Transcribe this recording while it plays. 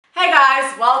Hey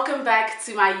guys, welcome back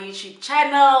to my YouTube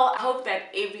channel. I hope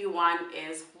that everyone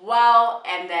is well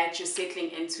and that you're settling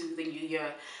into the new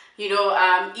year. You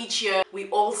know, each year we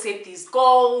all set these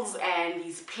goals and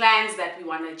these plans that we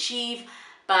want to achieve,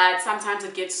 but sometimes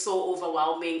it gets so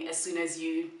overwhelming as soon as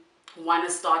you want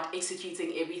to start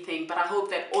executing everything. But I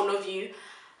hope that all of you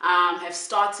have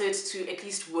started to at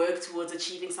least work towards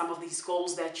achieving some of these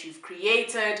goals that you've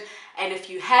created, and if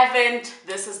you haven't,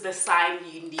 this is the sign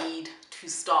you need to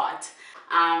start.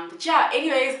 But yeah,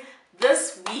 anyways,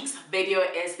 this week's video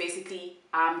is basically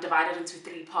divided into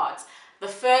 3 parts. The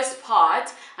first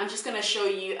part, I'm just going to show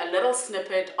you a little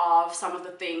snippet of some of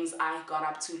the things I got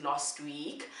up to last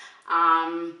week.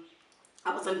 I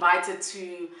was invited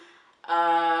to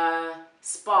a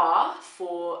spa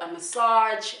for a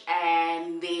massage,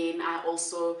 and then I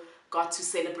also got to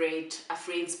celebrate a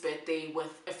friend's birthday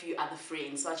with a few other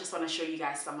friends. So I just want to show you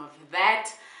guys some of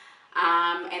that.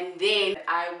 And then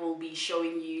I will be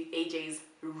showing you AJ's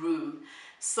room.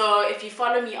 So if you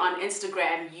follow me on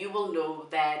Instagram, you will know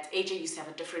that AJ used to have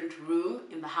a different room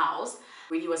in the house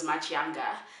when he was much younger.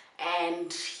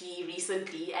 And he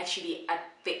recently, actually at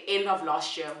the end of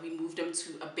last year, we moved him to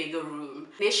a bigger room.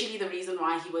 Initially, the reason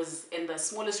why he was in the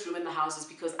smallest room in the house is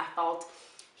because I felt,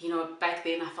 you know, back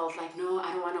then I felt like, no,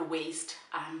 I don't want to waste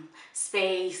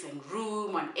space and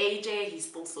room on AJ. He's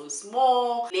still so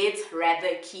small. Let's rather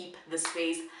keep the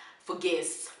space for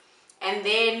guests. And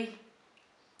then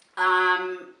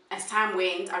as time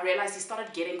went, I realized he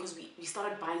started getting, because we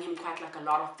started buying him quite like a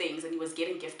lot of things, and he was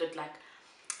getting gifted like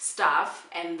stuff,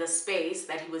 and the space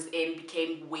that he was in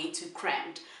became way too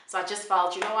cramped. So I just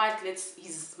felt, you know what,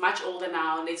 he's much older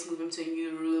now, let's move him to a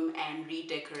new room and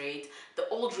redecorate. The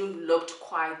old room looked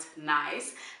quite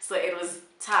nice, so it was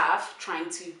tough trying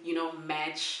to, you know,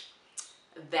 match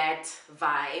that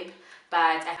vibe,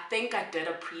 but I think I did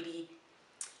a pretty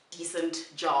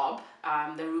decent job.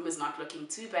 The room is not looking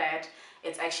too bad.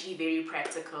 It's actually very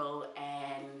practical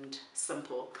and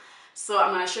simple. So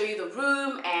I'm going to show you the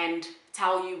room and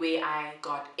tell you where I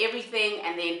got everything.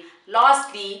 And then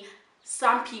lastly,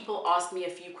 some people asked me a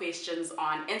few questions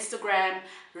on Instagram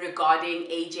regarding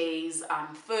AJ's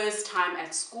first time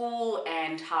at school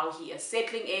and how he is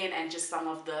settling in, and just some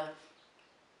of the,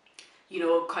 you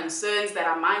know, concerns that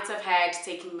I might have had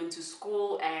taking him into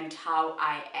school and how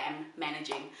I am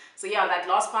managing. So yeah, that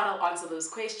last part I'll answer those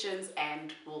questions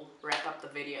and we'll wrap up the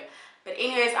video. But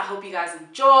anyways, I hope you guys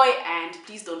enjoy, and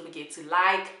please don't forget to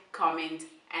like, comment,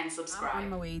 and subscribe. I'm on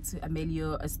my way to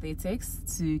Amelio Aesthetics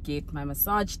to get my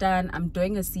massage done. I'm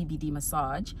doing a CBD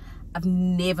massage. I've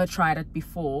never tried it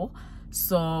before,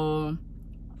 so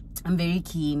I'm very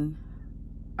keen.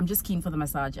 I'm just keen for the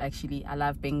massage, actually. I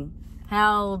love being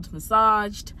held,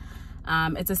 massaged.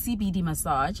 It's a CBD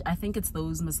massage. I think it's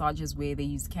those massages where they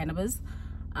use cannabis.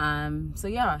 So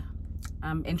yeah,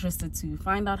 I'm interested to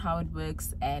find out how it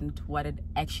works and what it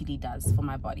actually does for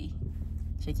my body.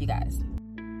 Check you guys.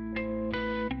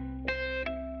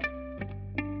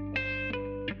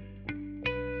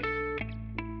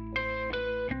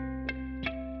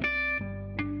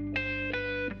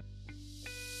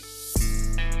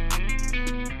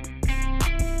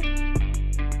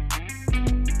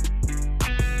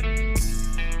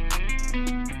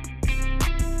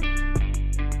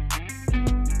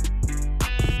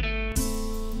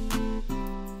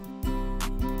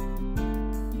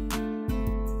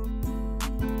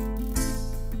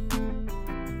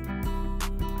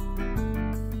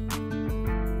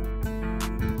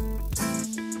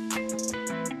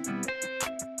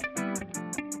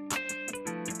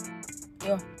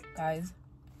 Yo, guys,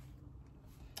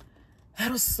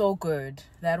 that was so good.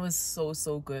 That was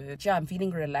so good. Yeah, I'm feeling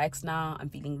relaxed now. I'm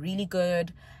feeling really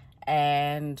good,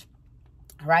 and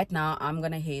right now I'm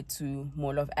gonna head to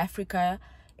Mall of Africa.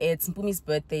 It's Mpumi's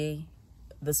birthday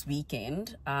this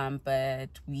weekend, but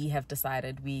we have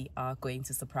decided we are going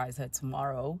to surprise her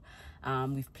tomorrow.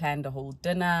 We've planned a whole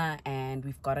dinner, and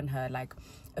we've gotten her like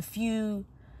a few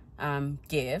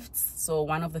gifts. So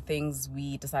one of the things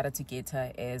we decided to get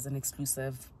her is an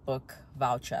exclusive book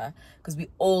voucher, because we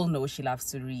all know she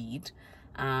loves to read.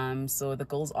 So the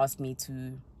girls asked me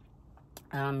to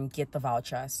get the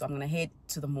voucher, so I'm gonna head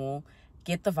to the mall,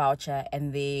 get the voucher,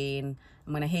 and then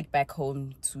I'm gonna head back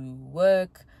home to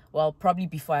work. Well, probably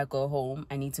before I go home,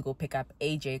 I need to go pick up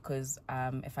AJ, because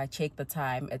if I check the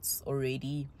time, it's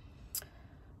already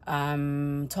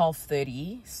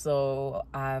 12:30. So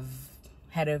I've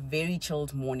had a very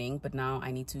chilled morning, but now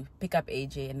I need to pick up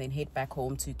AJ and then head back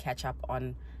home to catch up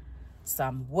on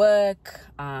some work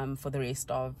for the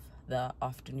rest of the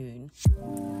afternoon.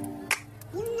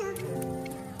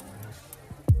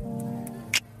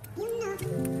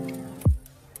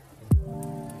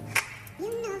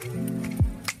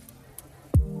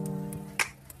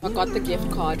 I got the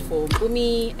gift card for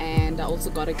Bumi, and I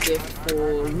also got a gift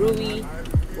for Rui,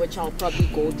 which I'll probably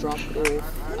go drop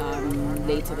off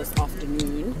later this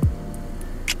afternoon.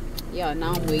 Yeah,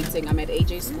 now I'm waiting. I'm at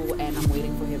AJ's school and I'm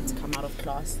waiting for him to come out of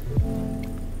class.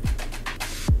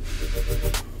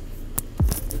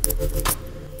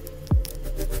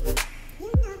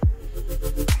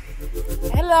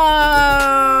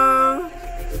 Hello!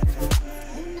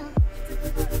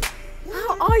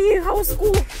 How are you? How was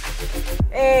school?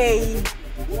 Hey,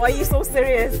 why are you so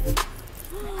serious?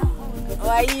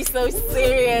 Why are you so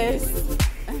serious?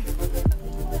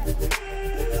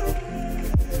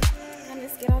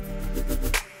 Let's get out.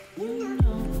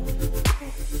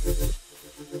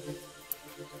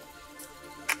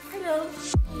 Hello.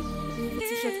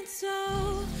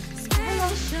 Hello.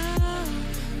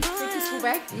 Take your school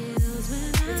bag.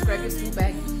 Let's grab your school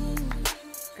bag.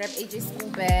 Grab AJ's school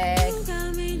bag.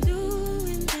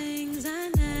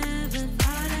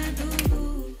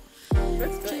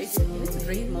 Let's go, AJ. You need to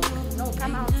drink milk. No,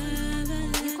 come out.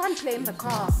 You can't play in the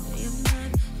car.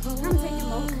 Come take your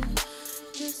milk.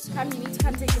 Come, you need to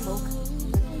come take your milk.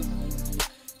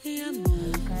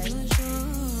 Okay.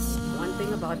 One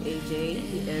thing about AJ,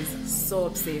 he is so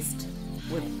obsessed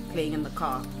with playing in the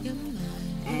car.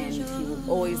 And he will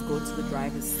always go to the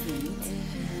driver's seat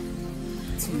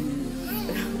to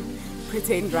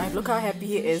pretend drive. Look how happy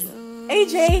he is.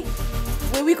 AJ,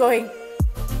 where are we going?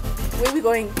 Where are we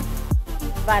going?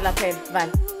 Vala, Pam,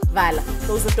 Vala.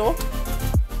 Close the door.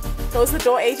 Close the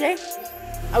door, AJ.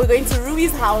 Are we going to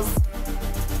Rui's house?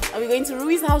 Are we going to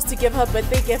Rui's house to give her a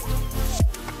birthday gift?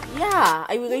 Yeah,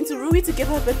 are we going to Rui to give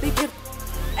her a birthday gift?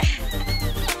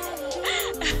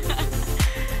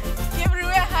 Give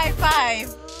Rui a high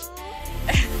five.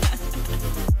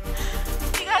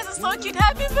 You guys are so cute.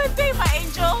 Happy birthday, my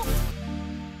angel.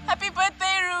 Happy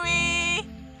birthday, Rui.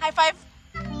 High five.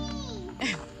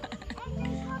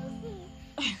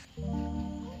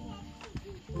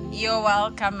 You're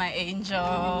welcome, my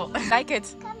angel. Like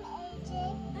it? Come,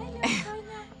 AJ.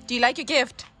 Do you like your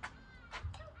gift?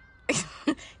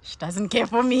 She doesn't care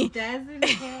for me. Doesn't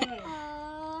care.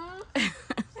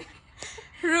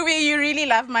 Ruby, you really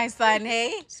love my son,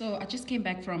 hey? So I just came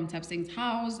back from Tapsing's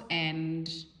house, and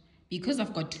because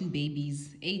I've got two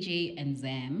babies, AJ and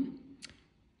Zam,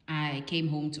 I came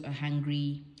home to a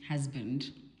hungry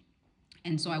husband.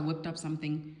 And so I whipped up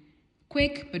something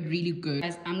quick but really good.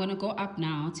 Guys, I'm gonna go up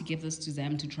now to give this to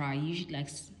Zam to try. He usually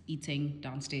likes eating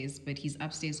downstairs, but he's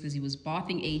upstairs because he was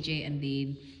bathing AJ, and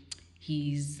then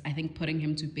he's, I think, putting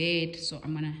him to bed. So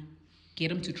I'm gonna get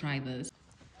him to try this.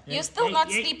 You're still not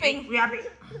sleeping.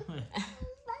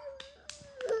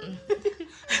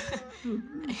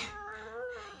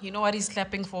 You know what he's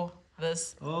clapping for?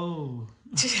 This. Oh.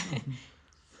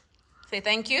 Say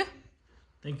thank you.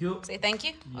 Thank you. Say thank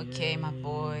you. Yeah. Okay, my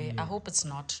boy. I hope it's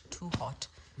not too hot.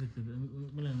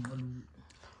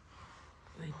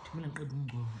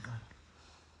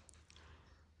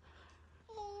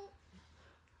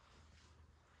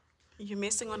 You're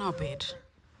messing on our bed.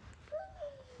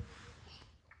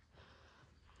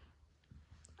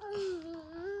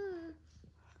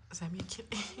 Sam,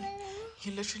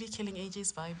 you're literally killing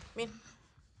AJ's vibe. Min.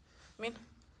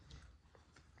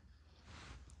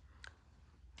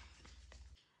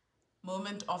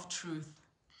 Moment of truth.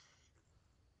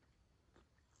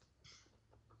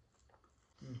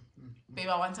 Babe,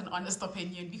 I want an honest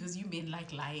opinion because you men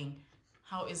like lying.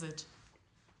 How is it?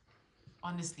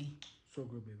 Honestly. So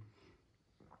good, baby.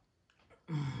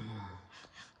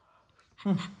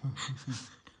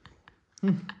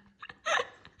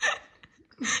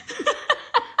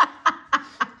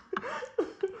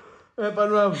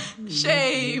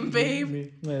 Shame,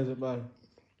 babe.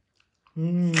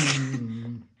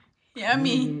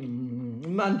 Yummy.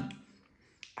 Man.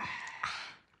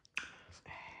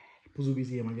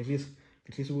 Puzubisi man, get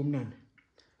this woman.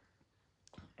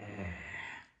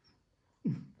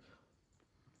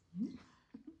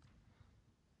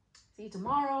 See you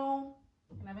tomorrow.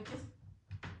 Can I have a kiss?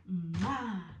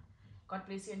 God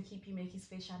bless you and keep you, make his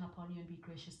face shine upon you and be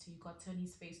gracious to you. God turn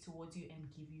his face towards you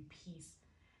and give you peace.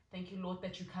 Thank you, Lord,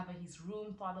 that you cover his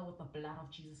room, Father, with the blood of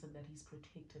Jesus, and that he's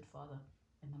protected, Father.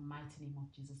 In the mighty name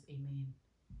of Jesus, amen.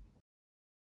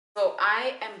 So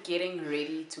I am getting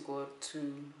ready to go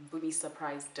to Bumi's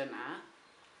surprise dinner.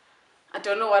 I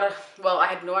don't know well, I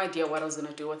had no idea what I was going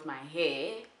to do with my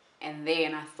hair. And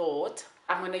then I thought,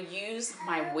 I'm going to use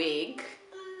my wig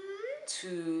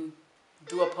to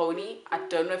do a pony. I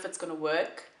don't know if it's going to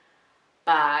work,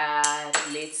 but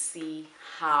let's see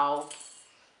how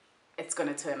it's going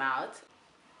to turn out.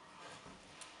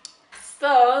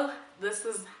 So this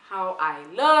is how I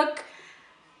look.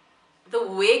 The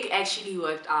wig actually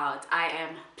worked out. I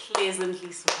am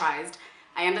pleasantly surprised.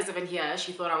 Ayanda's even here.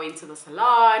 She thought I went to the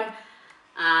salon.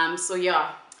 So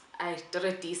yeah, I did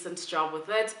a decent job with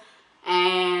it.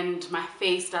 And my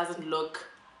face doesn't look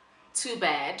too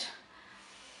bad.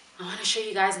 I want to show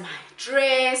you guys my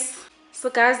dress. So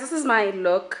guys, this is my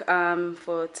look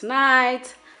for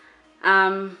tonight.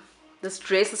 This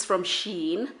dress is from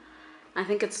Shein. I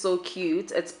think it's so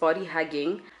cute. It's body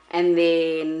hugging. And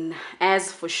then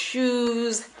as for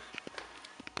shoes,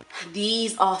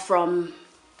 these are from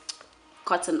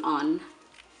Cotton On.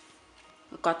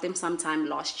 I got them sometime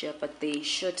last year, but they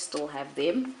should still have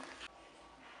them.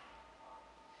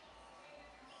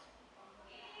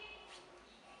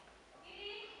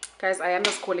 Guys,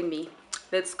 Ayanda's calling me.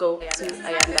 Let's go to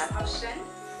Ayanda.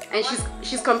 And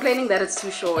she's complaining that it's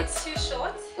too short. It's too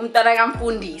short. But we're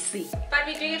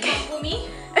doing it for Fumi.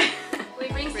 We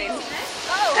bring sexiness.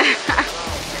 Oh.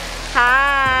 Hi.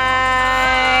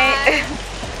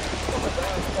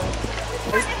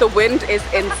 The wind is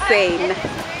insane.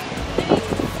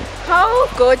 How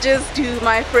gorgeous do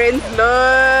my friends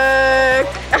look?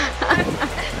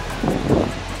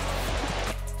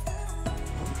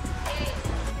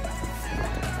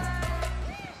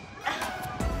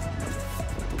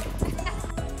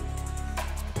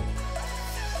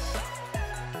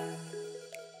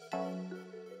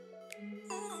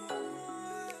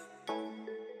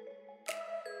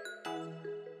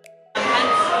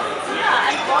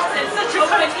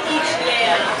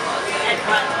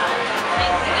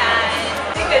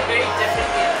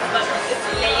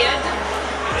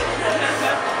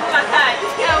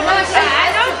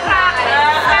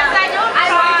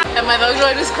 My dog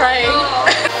Joy is crying. Oh.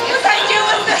 It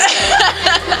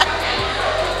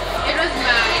was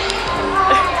mine.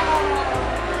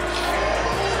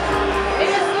 It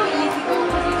was so easy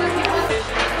though, because you just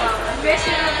give us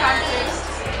mission accomplished.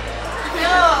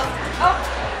 No. Oh.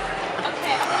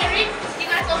 Okay. Can you read? You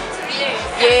guys want to read?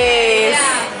 Yes.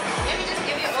 Yeah. Let me just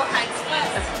give you all hands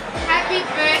first. Happy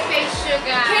birthday,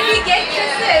 sugar. Can we get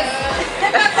kisses?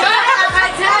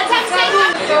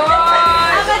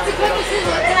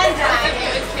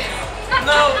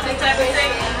 No,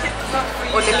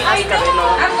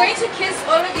 I'm going to kiss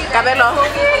all of you. Cabello.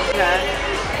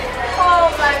 Oh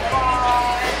my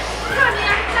god.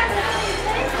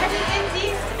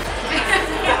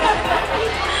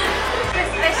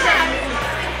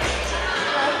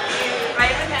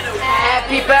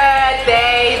 Happy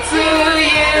birthday to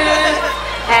you.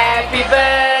 Happy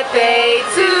birthday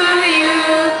to you.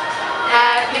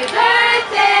 Happy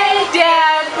birthday,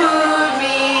 dear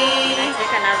Boomy.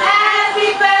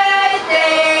 Happy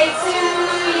birthday to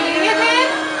you.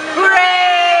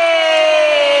 Hooray!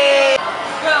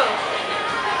 Go.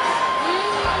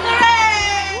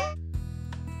 Hooray!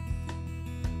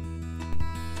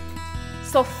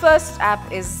 So first up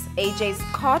is AJ's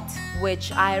cot,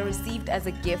 which I received as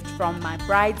a gift from my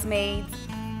bridesmaids.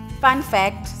 Fun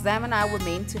fact, Zam and I were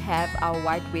meant to have our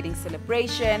white wedding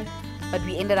celebration, but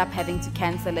we ended up having to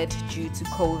cancel it due to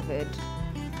COVID.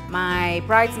 My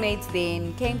bridesmaids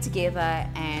then came together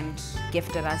and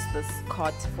gifted us this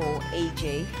cot for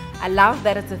AJ. I love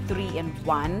that it's a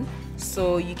 3-in-1,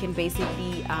 so you can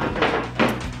basically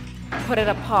put it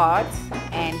apart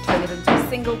and turn it into a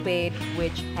single bed,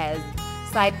 which has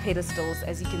side pedestals.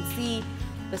 As you can see,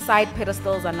 the side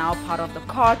pedestals are now part of the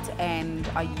cot and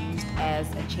are used as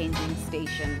a changing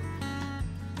station.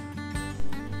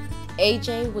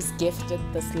 AJ was gifted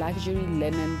this luxury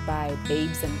linen by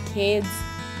Babes and Kids.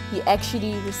 He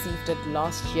actually received it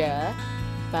last year,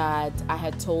 but I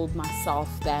had told myself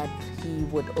that he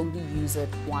would only use it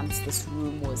once this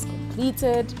room was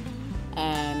completed.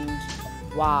 And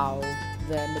wow,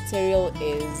 the material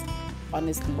is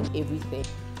honestly everything.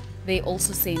 They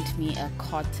also sent me a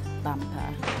cot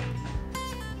bumper.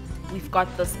 We've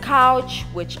got this couch,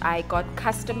 which I got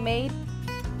custom made.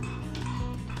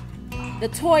 The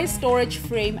toy storage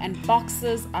frame and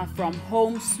boxes are from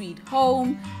Home Sweet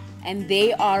Home, and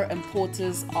they are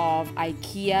importers of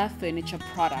IKEA furniture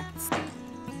products.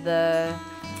 The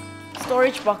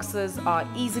storage boxes are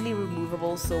easily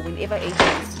removable, so whenever AJ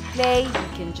wants to play, you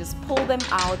can just pull them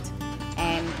out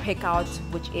and pick out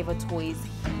whichever toys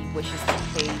he wishes to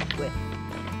play with.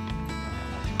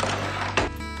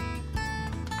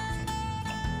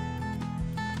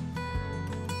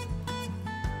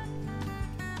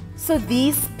 So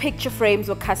these picture frames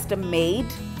were custom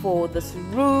made for this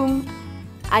room.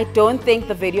 I don't think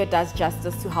the video does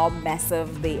justice to how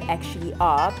massive they actually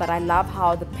are, but I love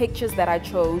how the pictures that I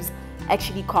chose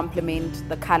actually complement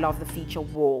the color of the feature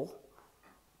wall.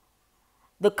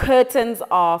 The curtains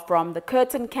are from the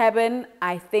curtain cabin.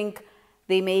 I think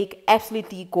They make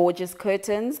absolutely gorgeous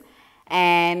curtains.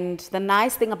 And the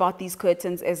nice thing about these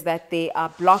curtains is that they are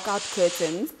block-out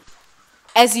curtains.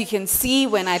 As you can see,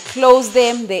 when I close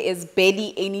them, there is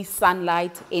barely any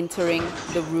sunlight entering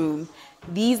the room.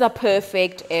 These are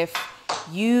perfect if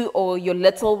you or your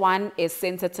little one is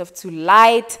sensitive to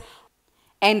light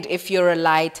and if you're a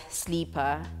light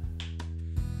sleeper.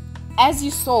 As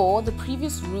you saw, the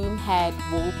previous room had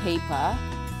wallpaper,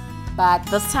 but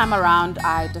this time around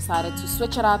I decided to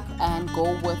switch it up and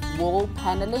go with wall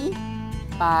paneling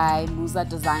by Muza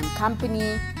Design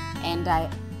Company, and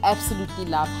I absolutely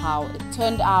love how it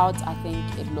turned out. I think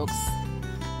it looks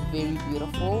very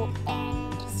beautiful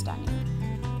and stunning.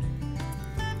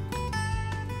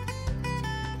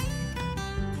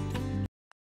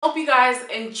 Hope you guys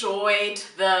enjoyed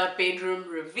the bedroom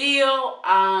reveal.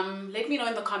 Let me know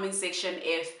in the comment section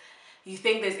if you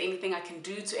think there's anything I can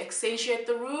do to accentuate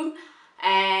the room,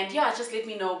 and yeah, just let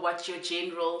me know what your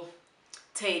general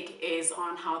take is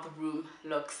on how the room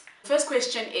looks. First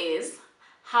question is,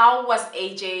 how was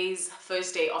AJ's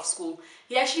first day of school?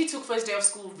 He actually took first day of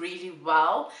school really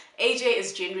well. AJ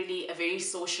is generally a very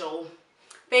social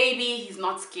baby. He's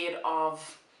not scared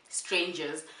of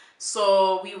strangers.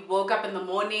 So we woke up in the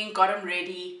morning, got him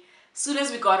ready. As soon as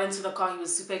we got into the car, he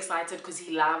was super excited because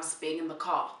he loves being in the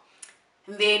car.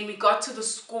 And then we got to the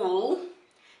school.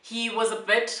 He was a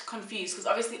bit confused because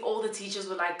obviously all the teachers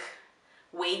were like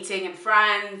waiting in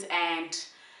front and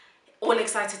all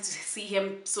excited to see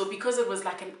him. So because it was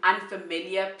like an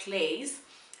unfamiliar place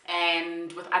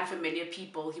and with unfamiliar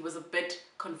people, he was a bit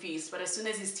confused. But as soon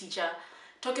as his teacher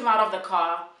took him out of the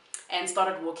car and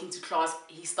started walking to class,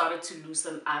 he started to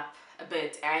loosen up a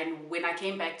bit. And when I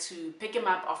came back to pick him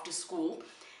up after school,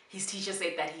 his teacher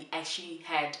said that he actually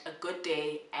had a good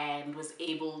day and was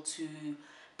able to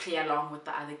play along with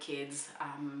the other kids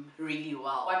really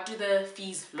well. What do the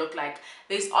fees look like?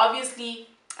 There's obviously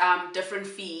different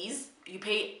fees. You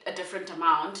pay a different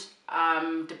amount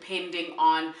depending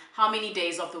on how many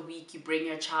days of the week you bring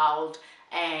your child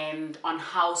and on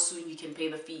how soon you can pay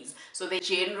the fees. So the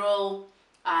general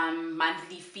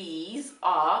monthly fees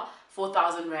are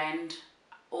 4,000 Rand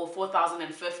or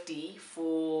 4,050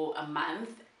 for a month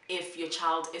if your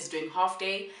child is doing half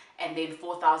day, and then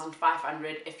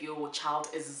 4,500 if your child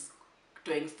is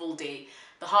doing full day.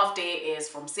 The half day is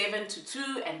from 7 to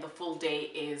 2 and the full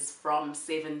day is from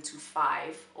 7 to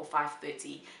 5 or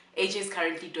 5:30. AJ is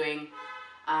currently doing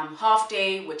half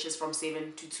day, which is from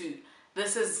 7 to 2.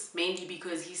 This is mainly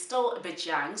because he's still a bit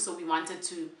young, so we wanted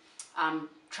to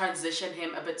transition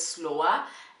him a bit slower,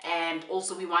 and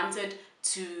also we wanted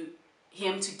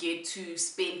him to get to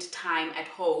spend time at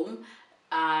home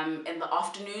in the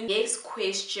afternoon. Next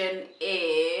question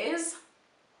is,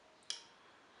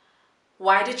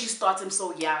 why did you start him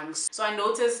so young? So I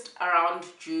noticed around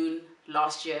June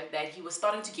last year that he was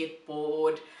starting to get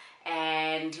bored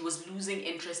and he was losing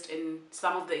interest in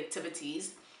some of the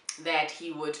activities that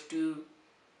he would do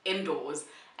indoors.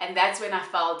 And that's when I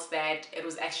felt that it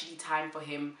was actually time for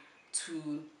him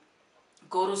to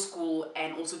go to school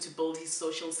and also to build his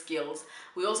social skills.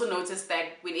 We also noticed that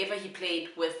whenever he played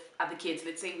with other kids,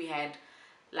 let's say we had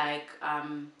like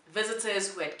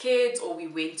visitors who had kids, or we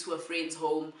went to a friend's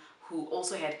home who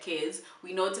also had kids,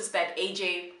 we noticed that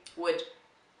AJ would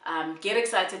get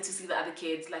excited to see the other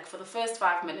kids like for the first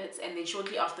 5 minutes, and then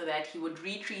shortly after that he would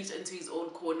retreat into his own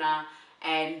corner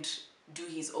and do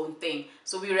his own thing.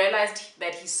 So we realized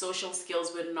that his social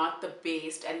skills were not the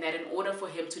best, and that in order for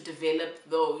him to develop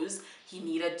those, he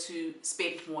needed to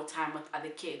spend more time with other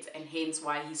kids, and hence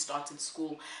why he started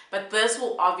school. But this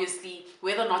will obviously,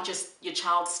 whether or not just your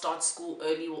child starts school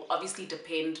early, will obviously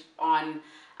depend on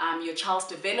your child's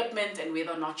development and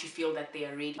whether or not you feel that they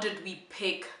are ready. How did we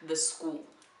pick the school?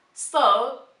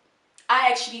 So I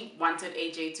actually wanted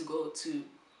AJ to go to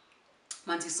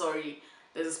Montessori.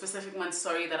 There's a specific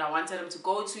Montessori that I wanted him to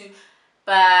go to,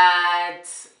 but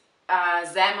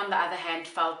Zam on the other hand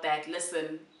felt that,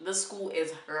 listen, this school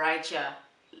is right here,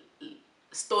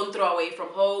 stone throw away from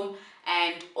home,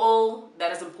 and all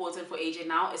that is important for AJ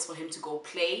now is for him to go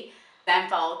play. Zam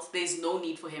felt there's no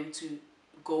need for him to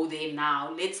go there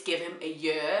now. Let's give him a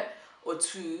year or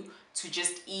two to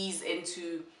just ease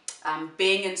into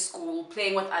being in school,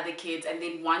 playing with other kids, and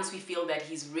then once we feel that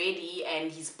he's ready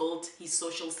and he's built his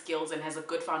social skills and has a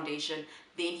good foundation,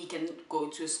 then he can go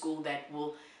to a school that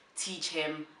will teach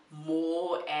him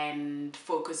more and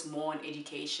focus more on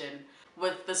education.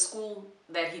 With the school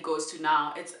that he goes to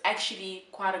now, it's actually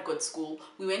quite a good school.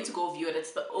 We went to go view it.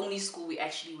 It's the only school we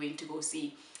actually went to go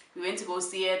see. We went to go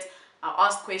see it. I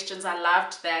asked questions. I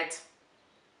loved that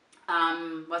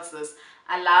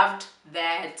I loved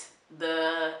that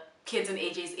the kids in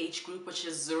AJ's age group, which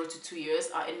is 0 to 2 years,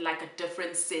 are in like a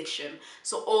different section.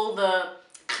 So all the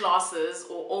classes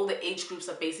or all the age groups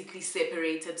are basically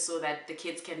separated so that the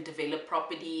kids can develop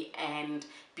properly and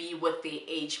be with their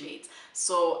age mates.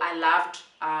 So I loved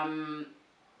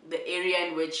the area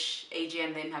in which AJ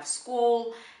and them have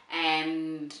school,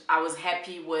 and I was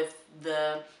happy with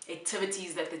the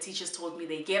activities that the teachers told me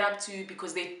they get up to,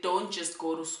 because they don't just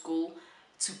go to school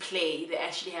to play. They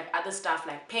actually have other stuff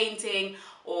like painting,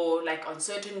 or like on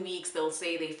certain weeks they'll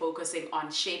say they're focusing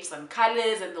on shapes and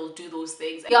colors, and they'll do those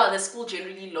things. Yeah, the school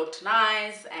generally looked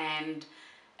nice, and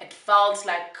it felt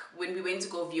like when we went to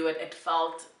go view it, it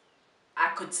felt I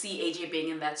could see AJ being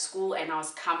in that school, and I was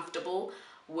comfortable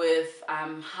with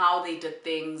how they did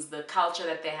things, the culture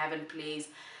that they have in place,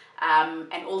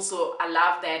 and also I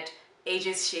love that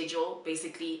AJ's schedule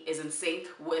basically is in sync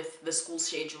with the school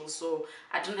schedule, so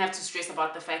I don't have to stress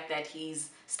about the fact that his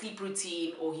sleep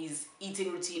routine or his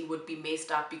eating routine would be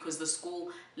messed up, because the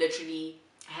school literally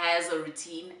has a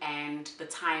routine and the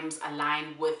times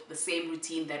align with the same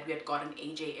routine that we had gotten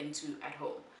AJ into at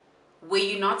home. Were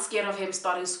you not scared of him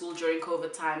starting school during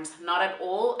COVID times? Not at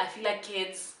all. I feel like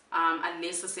kids are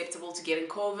less susceptible to getting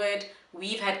COVID.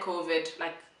 We've had COVID,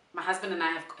 like my husband and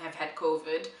I have had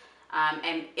COVID.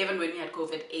 And even when we had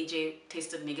COVID, AJ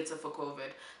tested negative for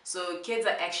COVID. So kids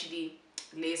are actually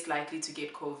less likely to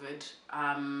get COVID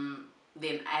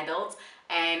than adults.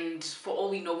 And for all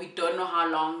we know, we don't know how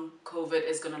long COVID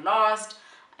is going to last.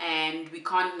 And we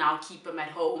can't now keep him at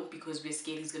home because we're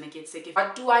scared he's going to get sick.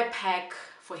 What do I pack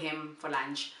for him for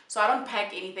lunch? So I don't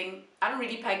pack anything. I don't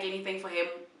really pack anything for him,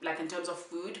 like in terms of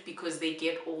food, because they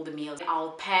get all the meals.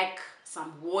 I'll pack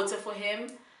some water for him,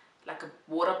 like a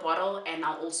water bottle, and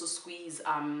I'll also squeeze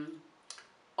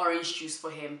orange juice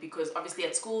for him, because obviously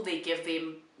at school they give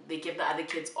the other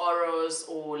kids Oros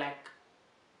or like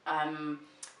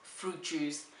fruit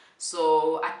juice.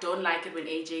 So I don't like it when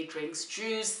AJ drinks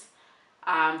juice,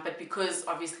 but because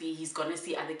obviously he's gonna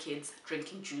see other kids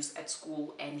drinking juice at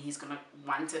school and he's gonna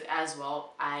want it as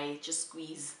well, I just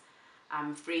squeeze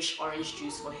fresh orange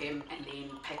juice for him and then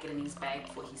pack it in his bag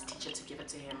for his teacher to give it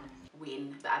to him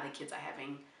when the other kids are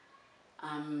having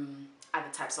other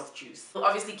types of juice. I'll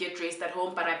obviously get dressed at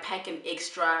home, but I pack an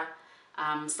extra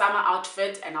summer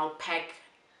outfit, and I'll pack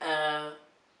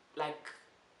like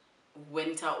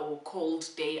winter or cold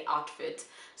day outfit,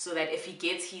 so that if he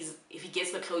gets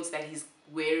the clothes that he's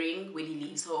wearing when he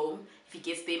leaves home, if he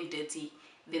gets them dirty,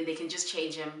 then they can just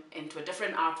change him into a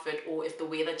different outfit, or if the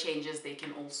weather changes, they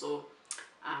can also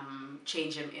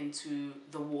change him into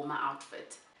the warmer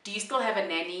outfit. Do you still have a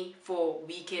nanny for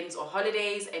weekends or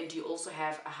holidays, and do you also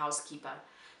have a housekeeper?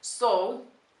 So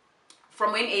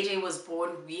from when AJ was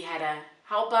born, we had a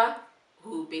helper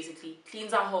who basically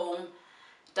cleans our home,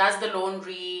 does the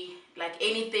laundry, like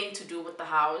anything to do with the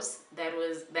house.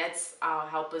 That's our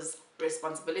helper's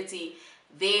responsibility.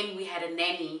 Then we had a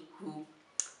nanny who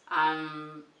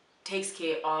takes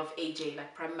care of AJ,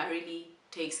 like primarily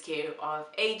takes care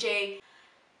of AJ.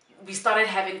 We started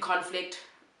having conflict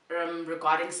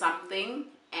regarding something,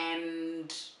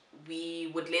 and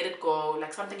we would let it go.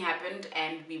 Like something happened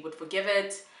and we would forgive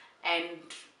it, and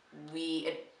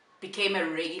it became a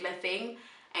regular thing.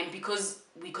 And because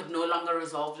we could no longer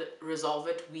resolve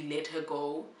it, we let her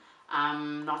go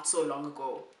not so long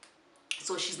ago.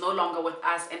 So she's no longer with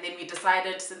us, and then we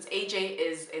decided, since AJ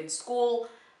is in school,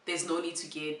 there's no need to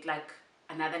get like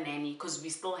another nanny, because we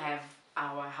still have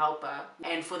our helper.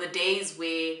 And for the days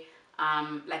where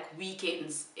like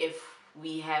weekends, if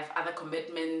we have other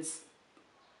commitments,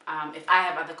 if I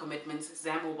have other commitments,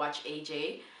 Zam will watch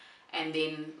AJ, and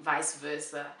then vice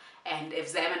versa. And if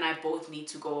Zam and I both need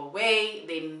to go away,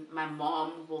 then my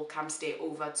mom will come stay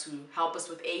over to help us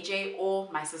with AJ, or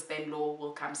my sister-in-law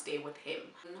will come stay with him.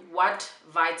 What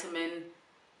vitamins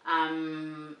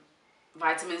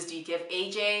do you give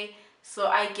AJ? So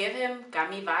I give him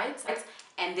gummy vites,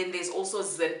 and then there's also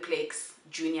Zinplex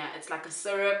Junior. It's like a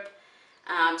syrup.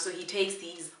 So he takes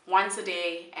these once a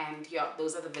day, and yeah,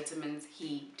 those are the vitamins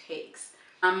he takes.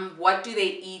 What do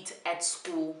they eat at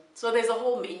school? So there's a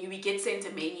whole menu. We get sent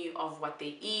a menu of what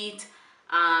they eat,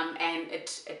 and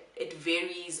it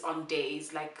varies on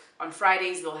days. Like on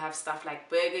Fridays they'll have stuff like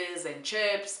burgers and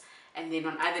chips, and then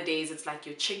on other days it's like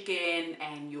your chicken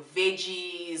and your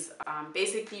veggies,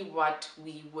 basically what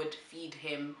we would feed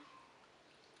him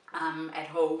at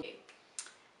home.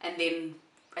 And then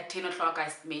at 10 o'clock,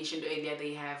 I mentioned earlier,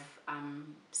 they have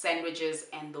sandwiches,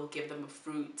 and they'll give them a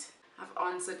fruit.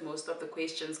 I've answered most of the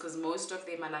questions because most of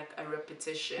them are like a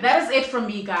repetition. That is it from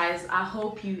me, guys. I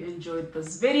hope you enjoyed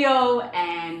this video,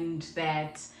 and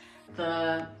that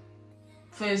the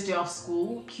first day of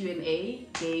school Q&A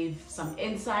gave some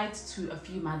insights to a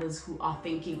few mothers who are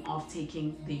thinking of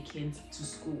taking their kids to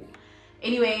school.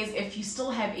 Anyways, if you still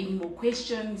have any more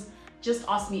questions, just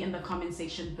ask me in the comment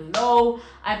section below.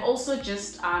 I've also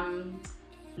just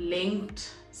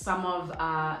linked some of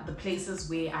the places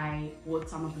where I bought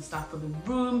some of the stuff for the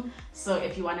room. So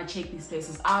if you want to check these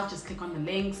places out, just click on the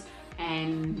links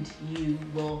and you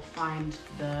will find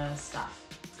the stuff.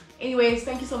 Anyways,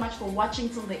 thank you so much for watching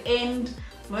till the end.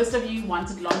 Most of you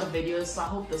wanted longer videos, so I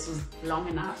hope this was long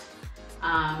enough.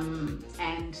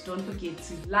 And don't forget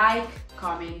to like,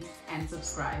 comment, and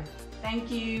subscribe.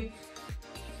 Thank you.